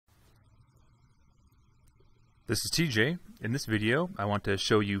This is TJ. In this video, I want to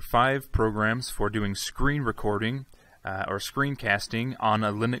show you 5 programs for doing screen recording or screencasting on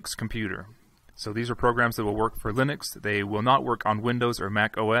a Linux computer. So these are programs that will work for Linux. They will not work on Windows or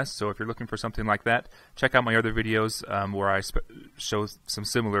Mac OS, so if you're looking for something like that, check out my other videos where I show some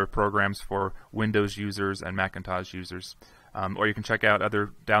similar programs for Windows users and Macintosh users. Or you can check out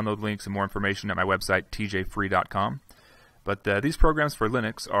other download links and more information at my website, tjfree.com. But these programs for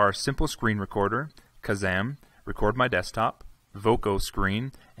Linux are Simple Screen Recorder, Kazam, Record My Desktop, Voco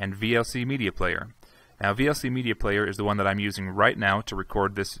Screen, and VLC Media Player. Now VLC Media Player is the one that I'm using right now to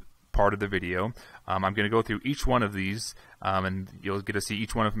record this part of the video. I'm going to go through each one of these and you'll get to see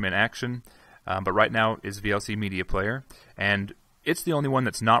each one of them in action. But right now is VLC Media Player, and it's the only one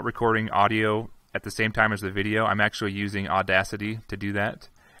that's not recording audio at the same time as the video. I'm actually using Audacity to do that,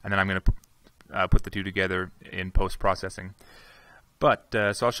 and then I'm going to put the two together in post-processing. But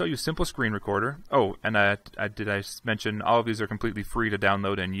so I'll show you Simple Screen Recorder. Oh, and did I mention all of these are completely free to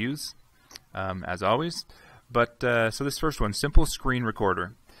download and use, as always. But so this first one, Simple Screen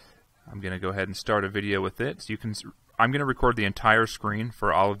Recorder. I'm going to go ahead and start a video with it. So I'm going to record the entire screen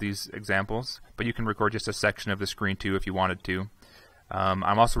for all of these examples, but you can record just a section of the screen too if you wanted to.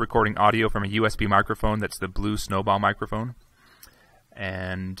 I'm also recording audio from a USB microphone. That's the Blue Snowball microphone.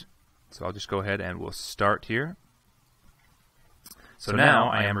 And so I'll just go ahead and we'll start here. So now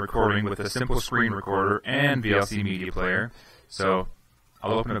I am recording with a Simple Screen Recorder and VLC Media Player. So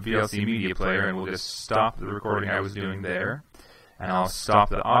I'll open up VLC Media Player and we'll just stop the recording I was doing there. And I'll stop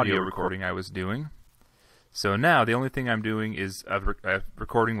the audio recording I was doing. So now the only thing I'm doing is a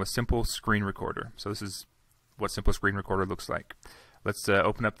recording with Simple Screen Recorder. So this is what Simple Screen Recorder looks like. Let's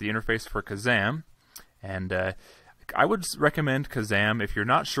open up the interface for Kazam. And I would recommend Kazam if you're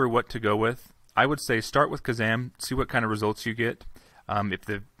not sure what to go with. I would say start with Kazam, see what kind of results you get. If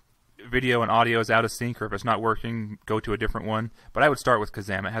the video and audio is out of sync or if it's not working, go to a different one. But I would start with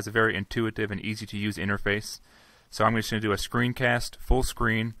Kazam. It has a very intuitive and easy to use interface. So I'm just going to do a screencast, full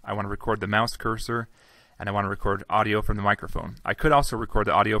screen. I want to record the mouse cursor, and I want to record audio from the microphone. I could also record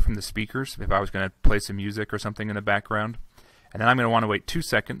the audio from the speakers if I was going to play some music or something in the background. And then I'm going to want to wait 2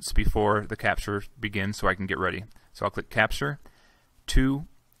 seconds before the capture begins so I can get ready. So I'll click Capture, 2,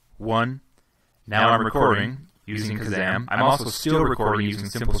 1. Now I'm recording using Kazam. I'm also still recording using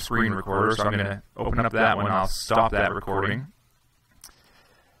Simple Screen Recorder, so I'm going to open up that one. I'll stop that recording.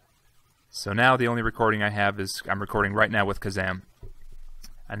 So now the only recording I have is I'm recording right now with Kazam.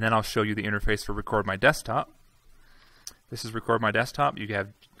 And then I'll show you the interface for Record My Desktop. This is Record My Desktop. You have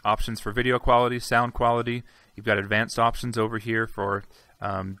options for video quality, sound quality. You've got advanced options over here for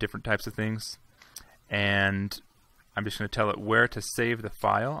different types of things. And I'm just going to tell it where to save the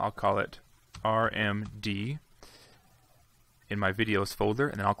file. I'll call it RMD in my videos folder,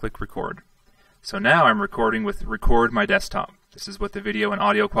 and then I'll click Record. So now I'm recording with Record My Desktop. This is what the video and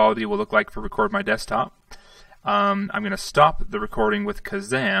audio quality will look like for Record My Desktop. I'm going to stop the recording with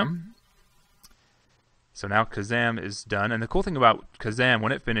Kazam. So now Kazam is done, and the cool thing about Kazam,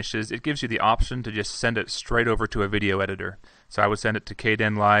 when it finishes, it gives you the option to just send it straight over to a video editor. So I would send it to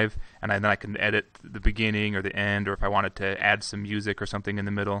Kdenlive, and then I can edit the beginning or the end, or if I wanted to add some music or something in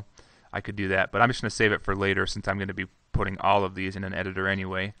the middle, I could do that. But I'm just going to save it for later since I'm going to be putting all of these in an editor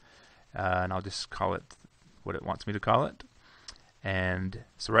anyway. And I'll just call it what it wants me to call it. And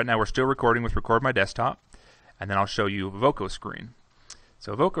so right now we're still recording with Record My Desktop, and then I'll show you Voco Screen.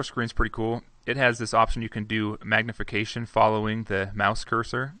 So Voco Screen is pretty cool. It has this option you can do magnification following the mouse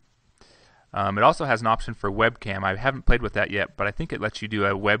cursor. It also has an option for webcam. I haven't played with that yet, but I think it lets you do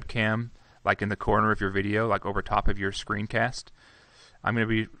a webcam like in the corner of your video, like over top of your screencast. I'm going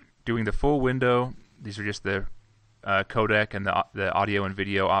to be doing the full window. These are just the codec and the audio and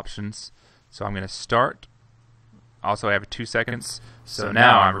video options. So I'm going to start. Also, I have 2 seconds. So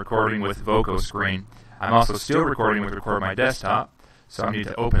now I'm recording with Voco Screen. I'm also still recording with Record My Desktop. So I need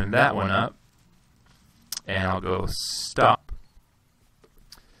to open that one up. And I'll go stop.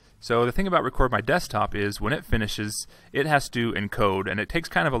 So the thing about Record My Desktop is when it finishes, it has to encode, and it takes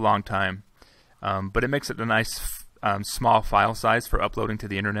kind of a long time. But it makes it a nice small file size for uploading to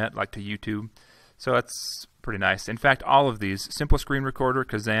the internet, like to YouTube. So that's pretty nice. In fact, all of these, Simple Screen Recorder,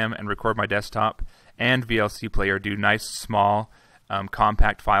 Kazam, and Record My Desktop, and VLC Player do nice, small,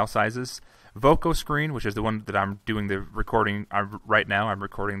 compact file sizes. Voco Screen, which is the one that I'm doing the recording right now, I'm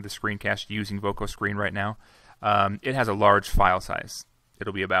recording the screencast using Voco Screen right now, it has a large file size.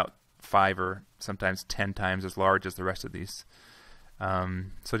 It'll be about 5 or sometimes 10 times as large as the rest of these.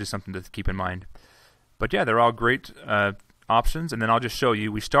 So just something to keep in mind. But yeah, they're all great options, and then I'll just show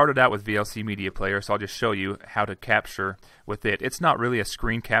you. We started out with VLC Media Player, so I'll just show you how to capture with it. It's not really a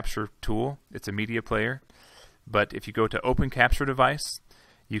screen capture tool. It's a media player. But if you go to Open Capture Device,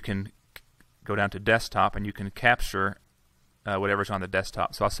 you can go down to Desktop and you can capture whatever's on the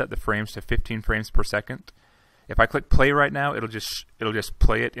desktop. So I'll set the frames to 15 frames per second. If I click play right now, it'll just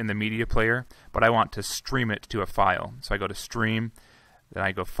play it in the media player, but I want to stream it to a file. So I go to Stream, then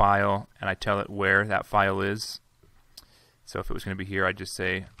I go File, and I tell it where that file is. So if it was going to be here, I'd just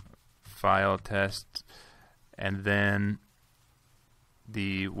say File Test, and then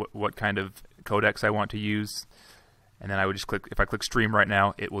what kind of codecs I want to use, and then I would just click. If I click Stream right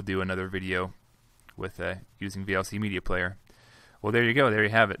now, it will do another video with using VLC Media Player. Well, there you go. There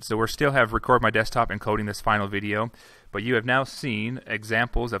you have it. So we still have Record My Desktop encoding this final video, but you have now seen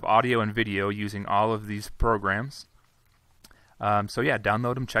examples of audio and video using all of these programs. So yeah,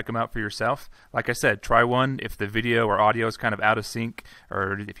 download them, check them out for yourself. Like I said, try one. If the video or audio is kind of out of sync,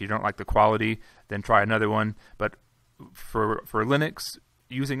 or if you don't like the quality, then try another one. But for Linux,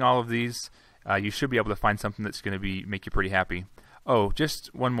 using all of these, you should be able to find something that's going to make you pretty happy. Oh,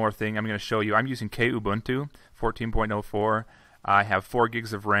 just one more thing I'm going to show you. I'm using KUbuntu 14.04. I have 4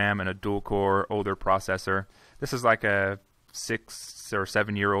 gigs of RAM and a dual-core older processor. This is like a 6 or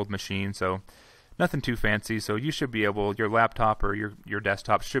 7 year old machine, so nothing too fancy. So you should be able, your laptop or your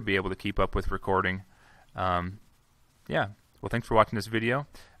desktop should be able to keep up with recording. Yeah. Well, thanks for watching this video.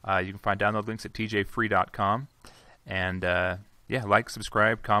 You can find download links at tjfree.com. And yeah, like,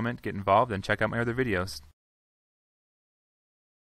 subscribe, comment, get involved, and check out my other videos.